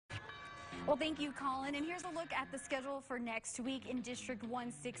Well, thank you, Colin. And here's a look at the schedule for next week in District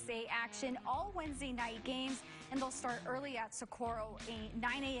 1 6A action. All Wednesday night games, and they'll start early at Socorro, a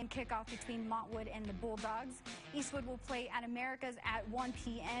 9 a.m. kickoff between Montwood and the Bulldogs. Eastwood will play at Americas at 1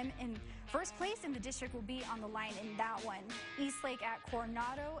 p.m. and first place in the district will be on the line in that one. Eastlake at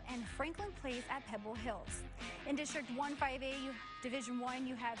Coronado and Franklin plays at Pebble Hills. In District 1 5A, Division 1,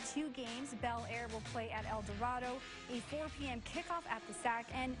 you have two games. Bel Air will play at El Dorado, a 4 p.m. kickoff at the SAC.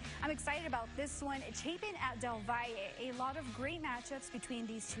 And I'm excited about this one. Chapin at Del Valle, a lot of great matchups between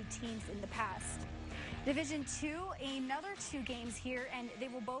these two teams in the past. Division 2, another two games here, and they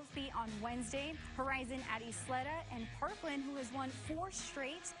will both be on Wednesday. Horizon at Isleta and Parkland, who has won 4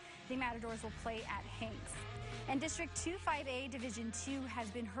 straight. The Matadors will play at Hanks. And District 2 5A Division 2 has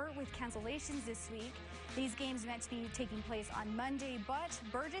been hurt with cancellations this week. These games meant to be taking place on Monday, but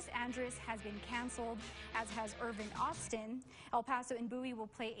Burgess Andress has been canceled, as has Irvin Austin. El Paso and Bowie will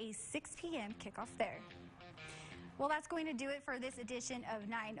play a 6 p.m. kickoff there. Well, that's going to do it for this edition of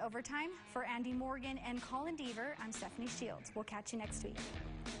 9 Overtime. For Andy Morgan and Colin Deaver, I'm Stephanie Shields. We'll catch you next week.